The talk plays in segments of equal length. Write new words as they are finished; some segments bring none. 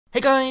Hey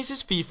guys,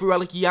 it's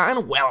FifaRalle here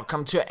and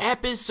welcome to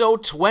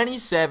episode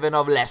 27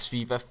 of Let's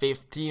FIFA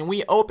 15.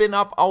 We open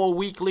up our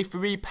weekly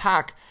free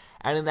pack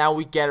and now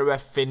we get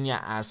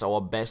Rafinha as our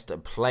best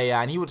player,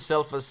 and he would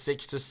sell for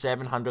 600 to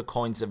 700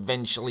 coins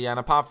eventually. And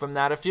apart from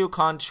that, a few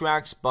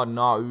contracts, but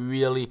not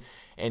really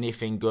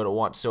anything good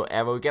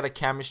whatsoever. We get a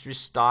chemistry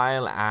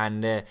style,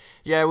 and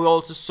yeah, we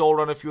also sold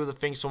on a few of the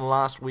things from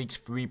last week's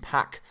free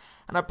pack.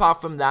 And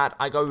apart from that,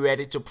 I got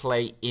ready to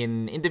play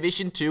in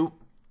Division 2.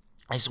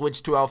 I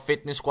switched to our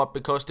fitness squad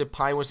because the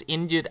Pi was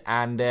injured,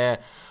 and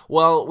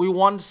well, we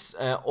won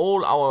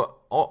all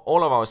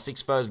of our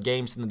 6 first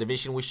games in the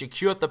division. We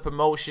secured the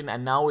promotion,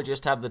 and now we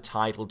just have the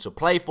title to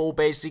play for,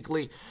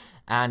 basically.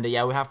 And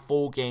yeah, we have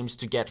 4 games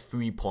to get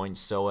 3 points.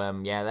 So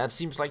yeah, that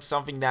seems like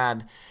something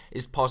that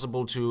is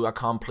possible to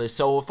accomplish.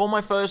 So for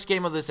my first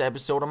game of this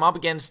episode, I'm up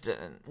against a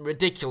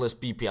ridiculous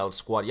BPL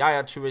squad.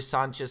 Yaya Toure,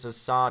 Sanchez,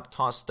 Assad,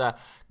 Costa,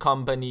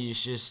 company.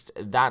 Just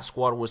that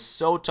squad was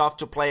so tough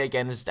to play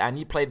against, and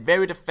he played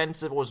very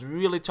defensive. It was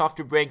really tough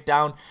to break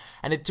down,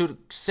 and it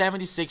took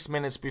 76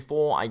 minutes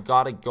before I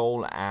got a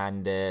goal.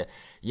 And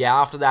yeah,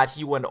 after that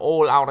he went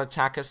all out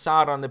attack.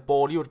 Assad on the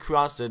ball, he would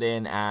cross it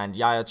in, and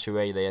Yaya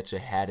Toure there to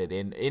head it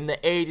in the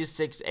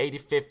 86th,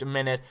 85th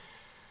minute.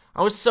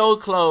 I was so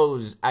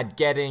close at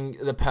getting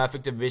the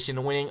perfect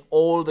division, winning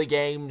all the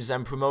games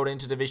and promoting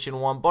to Division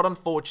 1, but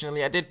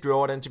unfortunately I did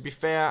draw it, and to be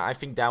fair, I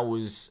think that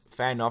was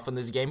fair enough in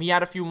this game. He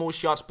had a few more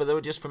shots, but they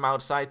were just from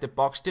outside the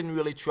box, didn't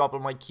really trouble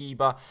my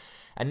keeper,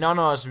 and none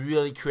of us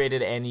really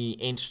created any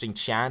interesting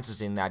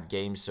chances in that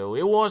game, so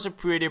it was a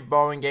pretty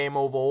boring game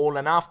overall.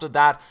 And after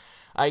that,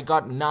 I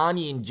got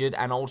Nani injured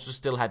and also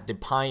still had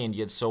Depay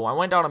injured, so I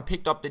went out and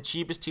picked up the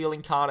cheapest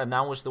healing card, and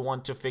that was the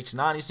one to fix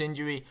Nani's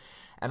injury.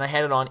 And I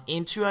headed on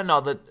into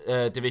another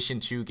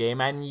Division 2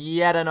 game, and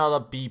yet another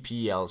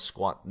BPL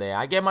squad there.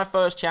 I get my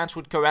first chance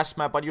with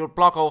Charisma, but he would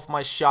block off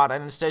my shot,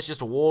 and instead it's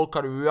just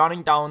Walcott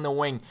running down the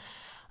wing.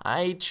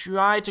 I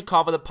tried to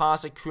cover the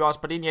pass across,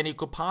 but in the end he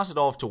could pass it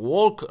off to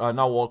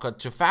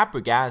to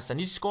Fabregas, and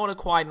he scored a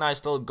quite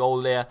nice little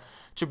goal there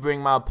to bring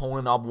my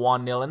opponent up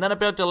 1-0. And then a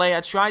bit of delay. I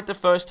tried the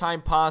first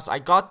time pass, I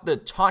got the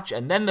touch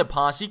and then the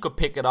pass. He could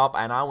pick it up,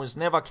 and I was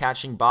never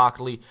catching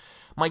Barkley.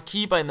 My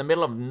keeper in the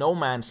middle of no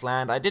man's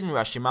land. I didn't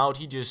rush him out,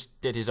 he just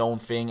did his own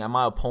thing, and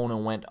my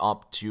opponent went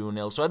up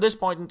 2-0. So at this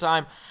point in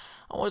time,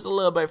 I was a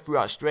little bit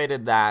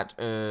frustrated that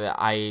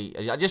I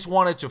just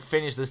wanted to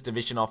finish this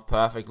division off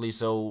perfectly,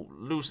 so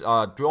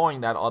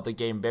drawing that other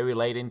game very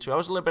late into it, I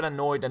was a little bit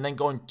annoyed, and then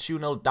going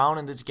 2-0 down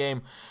in this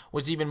game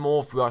was even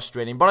more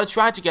frustrating. But I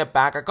tried to get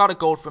back. I got a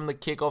goal from the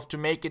kickoff to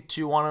make it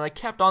 2-1, and I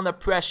kept on the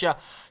pressure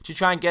to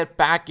try and get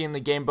back in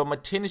the game, but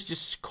Martinez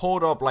just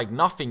caught up like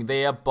nothing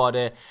there,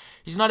 but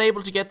he's not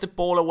able to get the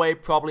ball away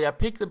properly. I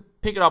pick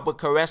it up with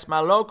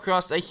Charisma, low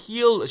cross, a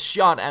heel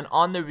shot, and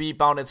on the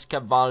rebound it's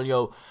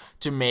Carvalho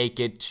to make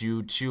it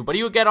 2-2. But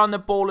he will get on the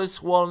ball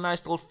as well,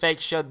 nice little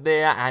fake shot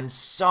there, and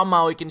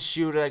somehow he can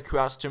shoot it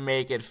across to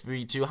make it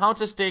 3-2. How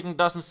Ter Stegen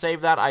doesn't save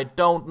that, I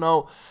don't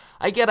know.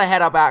 I get a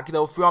header back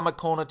though from a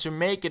corner to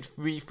make it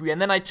 3-3,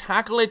 and then I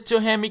tackle it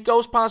to him. He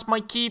goes past my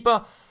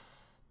keeper,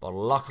 but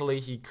luckily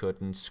he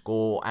couldn't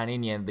score, and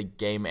in the end the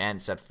game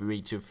ends at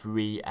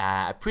 3-3.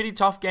 A pretty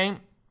tough game,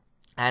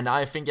 and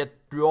I think a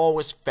draw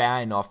was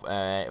fair enough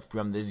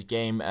from this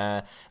game.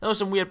 There were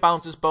some weird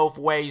bounces both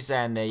ways,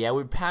 and yeah,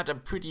 we had a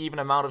pretty even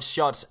amount of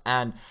shots,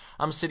 and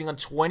I'm sitting on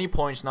 20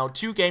 points now,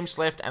 2 games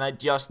left, and I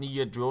just need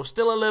a draw.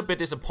 Still a little bit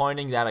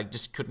disappointing that I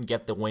just couldn't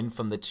get the win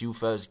from the 2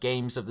 first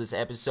games of this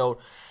episode,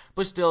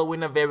 but still we're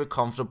in a very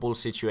comfortable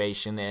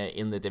situation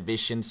in the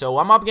division. So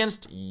I'm up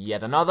against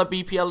yet another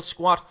BPL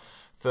squad,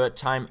 3rd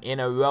time in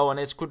a row, and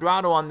it's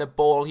Cuadrado on the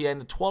ball here in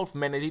the 12th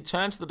minute. He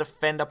turns the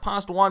defender,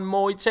 past one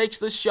more, he takes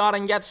the shot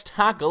and gets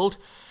tackled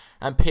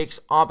and picks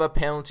up a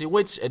penalty,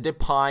 which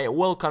Depay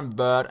will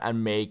convert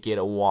and make it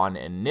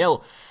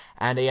 1-0.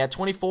 And at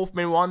 24th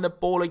minute, we're on the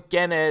ball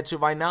again to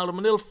Wijnaldum,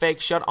 a little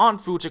fake shot on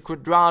through to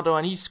Cuadrado,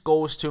 and he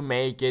scores to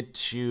make it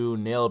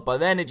 2-0. But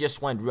then it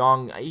just went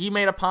wrong. He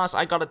made a pass,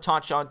 I got a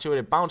touch onto it,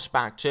 it bounced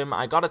back to him,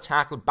 I got a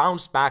tackle,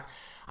 bounced back.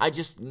 I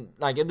just,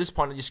 like, at this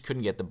point I just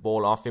couldn't get the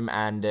ball off him,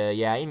 and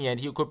yeah, in the end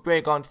he could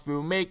break on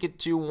through, make it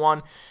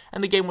 2-1,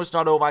 and the game was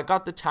not over. I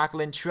got the tackle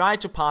and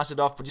tried to pass it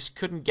off, but just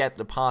couldn't get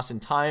the pass in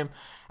time,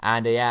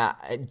 and yeah,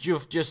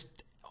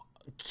 just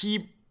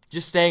keep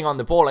staying on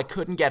the ball. I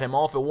couldn't get him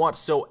off it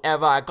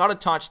whatsoever. I got a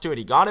touch to it,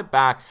 he got it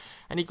back,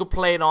 and he could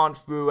play it on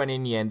through, and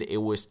in the end it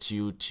was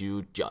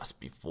 2-2 just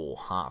before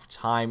half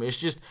time. It's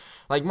just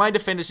like my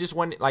defenders just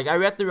went, like, I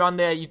read the run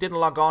there, you didn't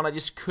log on, I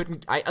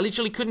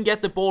literally couldn't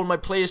get the ball, my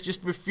players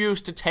just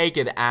refused to take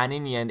it, and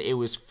in the end it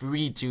was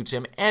 3-2 to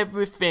him.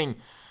 Everything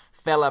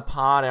fell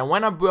apart, and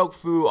when I broke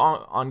through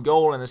on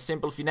goal in a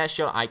simple finesse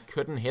shot, I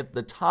couldn't hit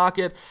the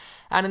target,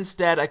 and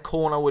instead a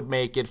corner would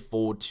make it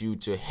 4-2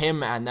 to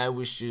him, and that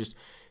was just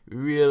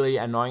really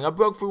annoying. I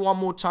broke through one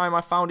more time,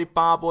 I found it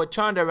Barbo, I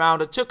turned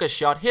around, I took a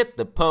shot, hit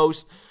the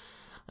post,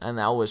 and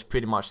that was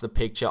pretty much the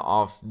picture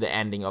of the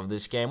ending of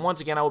this game.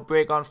 Once again, I would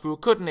break on through,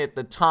 couldn't hit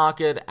the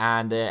target,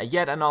 and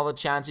yet another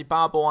chance.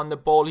 Barbo on the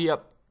ball here.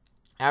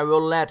 A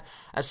roulette,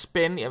 a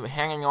spin,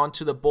 hanging on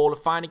to the ball,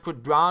 finding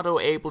Quadrado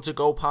able to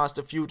go past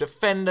a few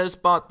defenders,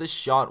 but the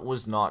shot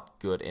was not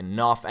good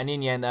enough, and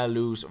in the end I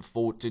lose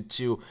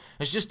 4-2.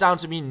 It's just down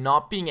to me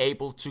not being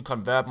able to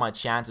convert my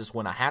chances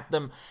when I had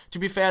them. To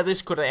be fair,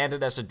 this could have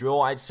ended as a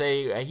draw. I'd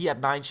say he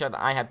had 9 shots,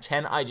 I had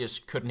 10, I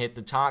just couldn't hit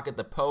the target,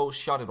 the post,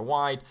 shot it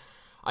wide.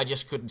 I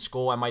just couldn't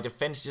score, and my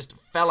defense just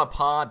fell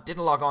apart,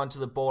 didn't log on to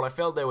the ball. I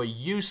felt they were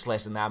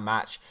useless in that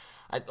match.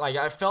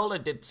 I felt I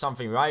did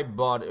something right,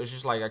 but it was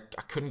just like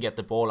I couldn't get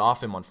the ball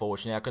off him,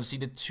 unfortunately. I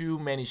conceded too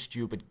many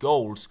stupid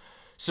goals.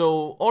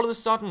 So, all of a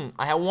sudden,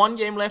 I had 1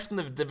 game left in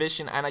the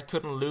division, and I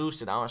couldn't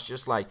lose it. I was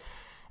just like,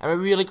 am I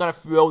really gonna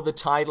throw the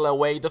title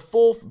away? The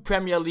 4th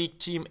Premier League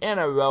team in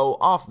a row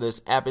of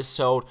this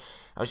episode.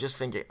 I was just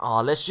thinking,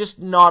 oh, let's just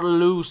not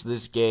lose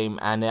this game.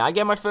 And I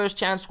get my first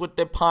chance with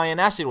Depay, and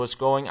as it was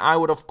going, I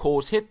would, of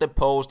course, hit the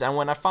post. And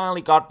when I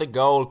finally got the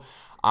goal,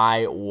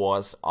 I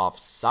was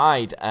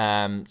offside.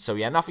 So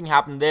yeah, nothing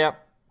happened there.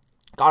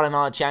 Got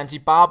another chance.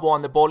 Barbo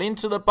on the ball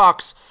into the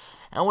box,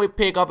 and we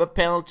pick up a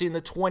penalty in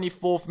the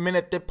 24th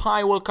minute.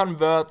 Depay will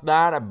convert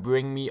that and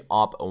bring me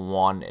up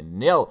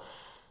 1-0.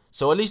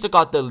 So at least I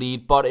got the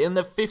lead, but in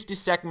the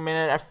 52nd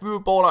minute, a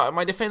through ball,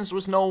 my defense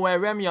was nowhere.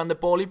 Remy on the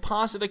ball, he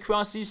passed it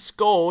across, he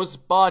scores,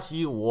 but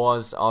he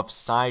was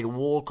offside.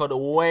 Walcott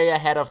way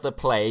ahead of the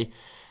play.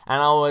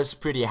 And I was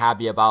pretty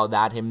happy about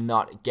that, him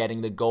not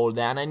getting the goal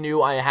there. And I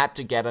knew I had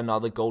to get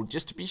another goal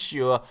just to be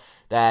sure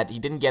that he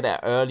didn't get an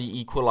early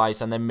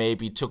equalizer and then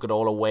maybe took it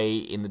all away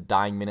in the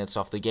dying minutes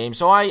of the game.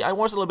 So I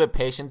was a little bit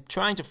patient,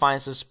 trying to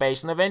find some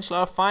space. And eventually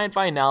I'll find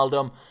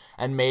Wijnaldum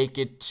and make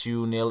it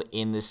 2-0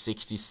 in the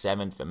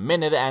 67th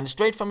minute. And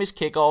straight from his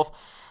kickoff,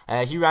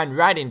 he ran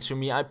right into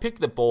me. I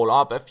picked the ball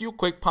up, a few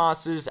quick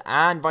passes,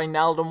 and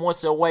Wijnaldum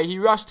was away. He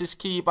rushed his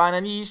keeper and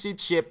an easy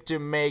chip to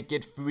make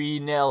it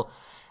 3-0.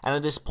 And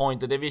at this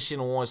point, the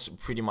division was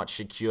pretty much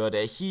secured.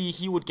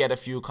 He would get a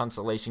few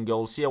consolation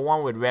goals here.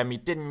 One with Remy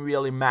didn't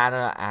really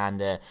matter.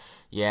 And I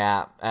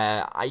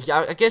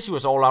guess he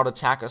was all out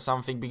attack or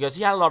something, because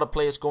he had a lot of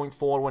players going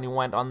forward when he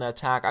went on the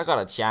attack. I got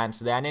a chance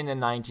there. And in the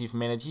 90th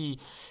minute, he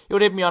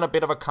would hit me on a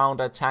bit of a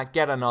counter attack,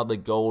 get another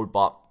goal.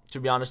 But to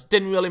be honest,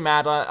 didn't really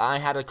matter. I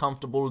had a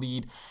comfortable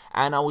lead,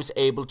 and I was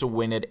able to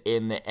win it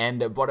in the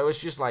end. But it was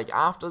just like,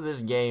 after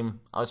this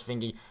game, I was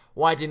thinking,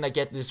 why didn't I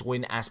get this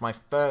win as my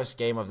first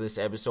game of this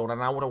episode?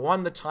 And I would have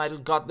won the title,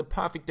 got the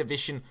perfect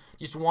division,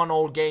 just won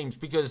all games.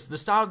 Because the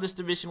start of this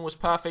division was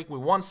perfect. We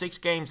won 6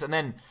 games, and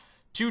then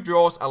 2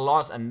 draws, a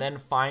loss, and then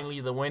finally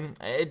the win.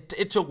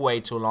 It took way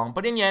too long.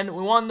 But in the end,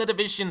 we won the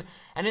division.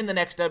 And in the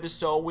next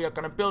episode, we are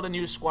going to build a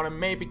new squad and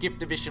maybe give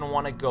Division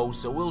 1 a go.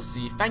 So we'll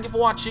see. Thank you for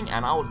watching,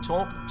 and I will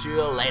talk to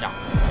you later.